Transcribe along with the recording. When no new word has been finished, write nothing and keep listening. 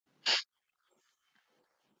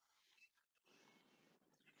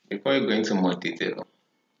before we go into more detail.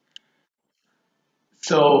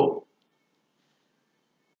 So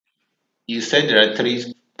you said there are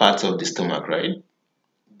three parts of the stomach, right?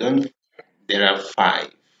 Don't There are five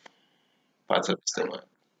parts of the stomach.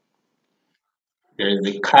 There is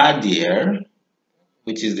the cardia,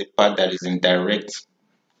 which is the part that is in direct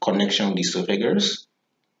connection with the esophagus.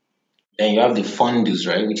 Then you have the fundus,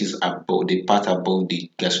 right, which is above the part above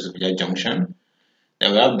the gastroesophageal junction.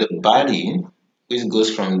 Then we have the body, which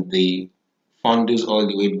goes from the fundus all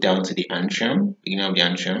the way down to the antrum, beginning of the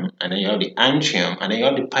antrum, and then you have the antrum, and then you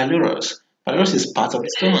have the pylorus. Pylorus is part of the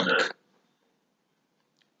stomach.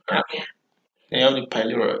 Yeah. Then you have the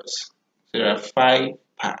pylorus. So there are five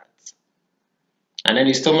parts. And then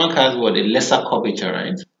the stomach has what? A lesser curvature,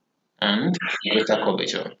 right? And greater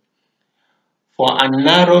curvature. For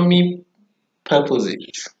anatomy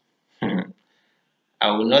purposes,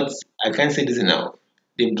 I can't say this enough.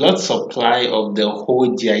 The blood supply of the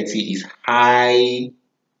whole GIT is high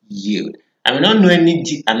yield. I may not know any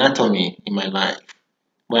anatomy in my life,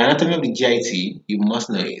 but anatomy of the GIT, you must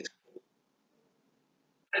know it.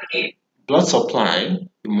 Blood supply,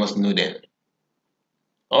 you must know them.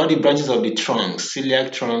 All the branches of the trunk,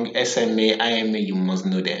 celiac trunk, SMA, IMA, you must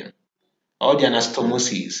know them. All the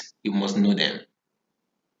anastomosis, you must know them.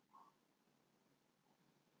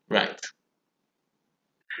 Right.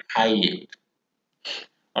 High yield.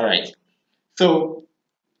 All right. So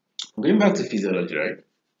going back to physiology, right?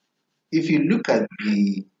 If you look at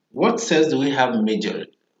the what cells do we have major?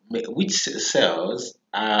 Which cells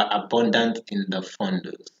are abundant in the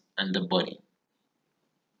fundus and the body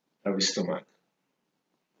of the stomach?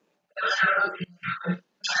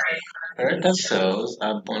 Parietal cells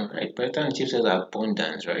are abundant, right? Parietal and chief cells are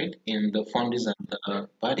abundant, right, in the fundus and the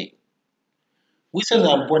body. Which cells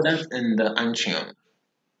are abundant in the antrum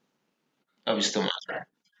of the stomach?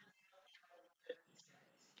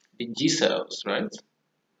 The G cells, right?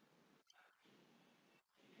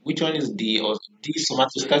 Which one is D or D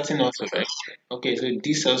somatostatin also, right? Okay, so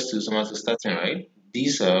D cells to somatostatin, right? D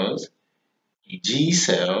cells, G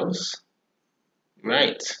cells,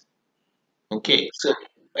 right? Okay, so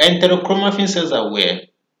enterochromaffin cells are where?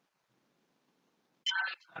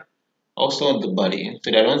 Also on the body.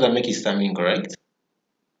 So they're the ones that make histamine, correct?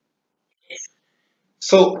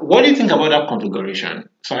 So what do you think about that configuration?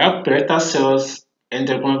 So I have parietal cells,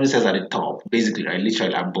 enterochromaffin cells at the top, basically, right?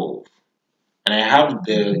 Literally above. And I have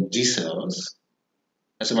the G cells,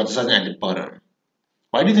 and somatostatin at the bottom.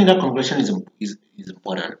 Why do you think that configuration is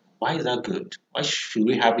important? Why is that good? Why should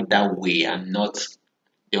we have it that way and not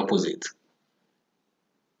the opposite?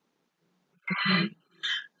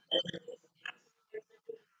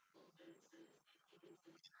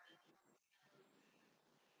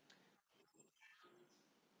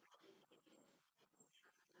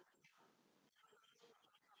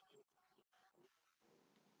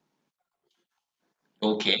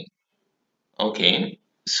 Okay, okay.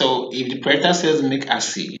 So if the parietal cells make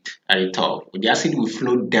acid at the top, the acid will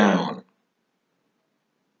flow down,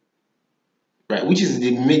 right? Which is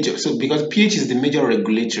the major. So because pH is the major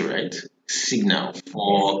regulator, right? Signal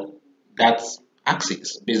for that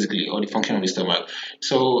axis, basically, or the function of the stomach.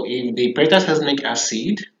 So if the parietal cells make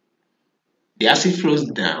acid, the acid flows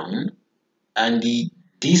down, and the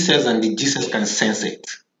D cells and the G cells can sense it,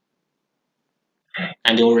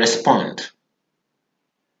 and they will respond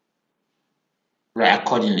right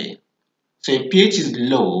accordingly. So if pH is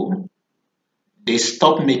low, they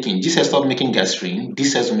stop making G cells stop making gastrin, D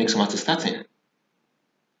cells will make somatostatin.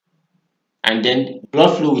 And then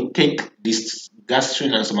blood flow will take this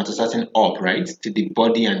gastrin and somatostatin up, right, to the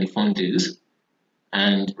body and the fundus,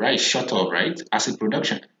 and right, shut off, right, acid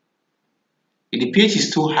production. If the pH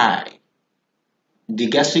is too high, the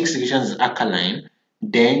gastric secretion is alkaline,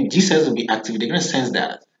 then G cells will be active. They're going to sense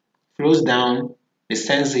that. Flows down, they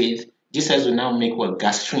sense it. G cells will now make what?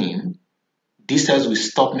 Gastrin. D cells will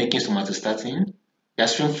stop making somatostatin.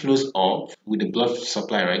 Gastrin flows up with the blood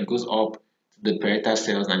supply, right? Goes up to the parietal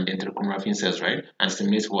cells and the enterochromaffin cells, right? And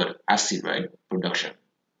stimulates what? Acid, right? Production.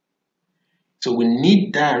 So we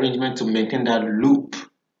need that arrangement to maintain that loop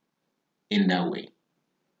in that way.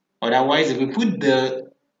 Otherwise, if we put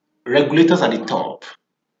the regulators at the top,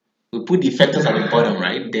 we put the effectors at the bottom,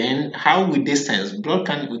 right? Then how will they sense? We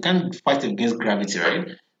can't fight against gravity, right?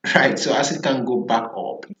 Right. So acid can go back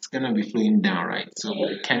up. It's gonna be flowing down, right? So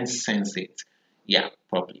we can't sense it. Yeah,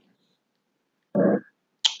 properly. Does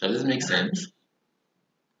this make sense?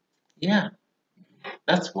 Yeah.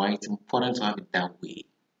 That's why it's important to have it that way.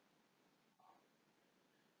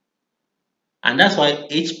 And that's why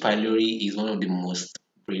H. pylori is one of the most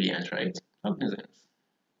brilliant, right? That makes sense.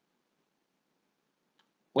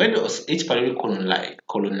 Where does H. pylori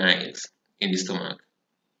colonize in the stomach?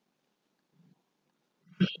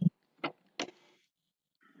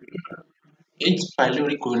 H.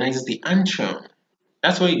 pylori colonizes the antrum.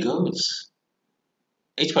 That's where it goes.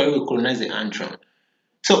 H. pylori will colonize the antrum.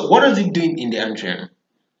 So what is it doing in the antrum?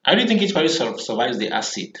 How do you think H. pylori survives the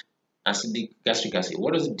acidic gastric acid?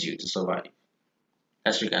 What does it do to survive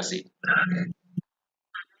gastric acid?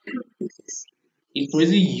 It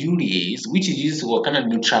produces urease, which is used to kind of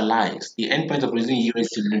neutralize. The end point of producing urease is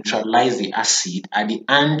to neutralize the acid at the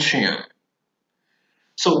antrum.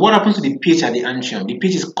 So what happens to the pH at the antrum? The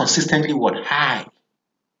pH is consistently what? High.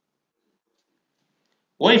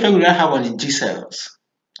 What effect will that have on the G cells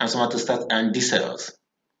and somatostatin and D cells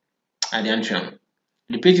at the antrum?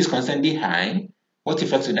 The pH is constantly high. What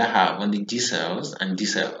effect will that have on the G cells and D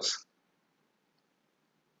cells?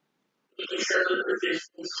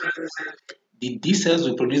 The D cells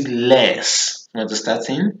will produce less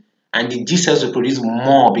somatostatin and the G cells will produce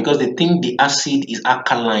more because they think the acid is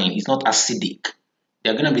alkaline, it's not acidic.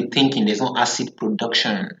 They're going to be thinking there's no acid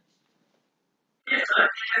production.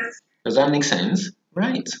 Does that make sense?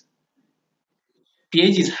 Right.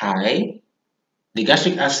 pH is high, the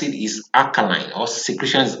gastric acid is alkaline or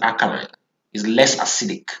secretion is alkaline, is less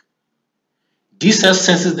acidic. D cells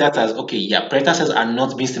senses that as, okay, yeah, parietal cells are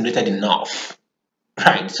not being stimulated enough,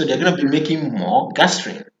 right? So they're going to be making more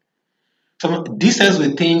gastrin. So D cells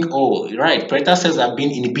will think, oh, right, parietal cells are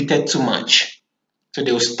being inhibited too much. So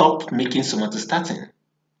they will stop making somatostatin.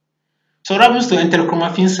 So what happens to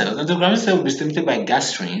enterochromaffin cells? Enterochromaffin cells will be stimulated by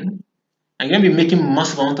gastrin and you're going to be making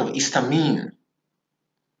massive amount of histamine.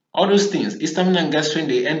 All those things, histamine and gastrin,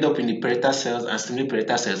 they end up in the parietal cells and stimulate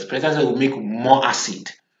parietal cells. Parietal cells will make more acid,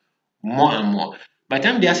 more and more. By the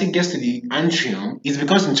time the acid gets to the antrum, it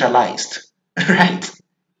becomes neutralized, right?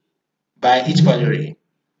 By H. pylori.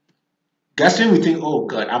 Gastrin will think, oh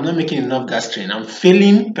God, I'm not making enough gastrin. I'm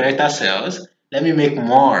failing parietal cells. Let me make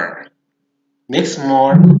more. Makes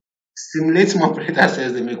more, stimulates more parietal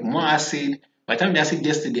cells, they make more acid. By the time the acid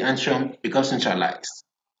gets to the antrum, it becomes neutralized.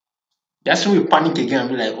 Gastrin will panic again and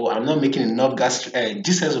be like, oh, I'm not making enough gastrin.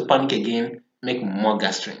 G cells will panic again, make more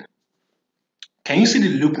gastrin. Can you see the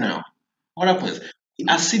loop now? What happens? The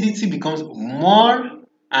acidity becomes more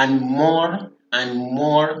and more and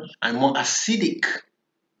more and more acidic.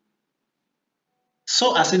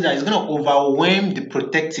 So acidic that it's going to overwhelm the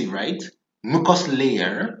protective, right, mucous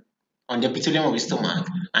layer on the epithelium of the stomach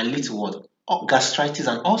and lead to what? Gastritis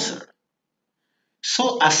and ulcer.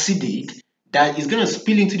 So acidic that it's going to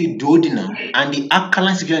spill into the duodenum and the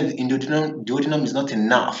alkaline situation in the duodenum is not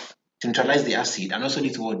enough to neutralize the acid and also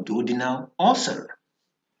lead to what? Duodenal ulcer.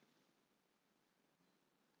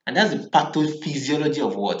 And that's the pathophysiology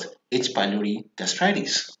of what? H. pylori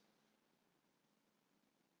gastritis.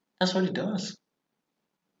 That's what it does.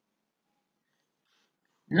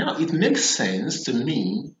 Now, it makes sense to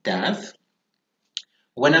me that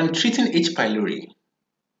when I'm treating H. pylori,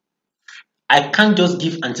 I can't just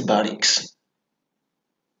give antibiotics.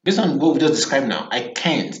 Based on what we just described now, I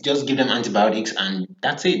can't just give them antibiotics and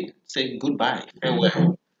that's it. Say goodbye,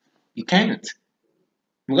 farewell. You can't.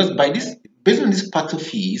 Because based on this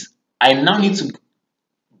pathophys, I now need to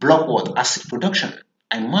block what? Acid production.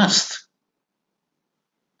 I must.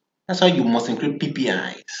 That's why you must include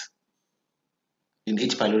PPIs in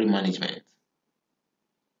H. pylori management.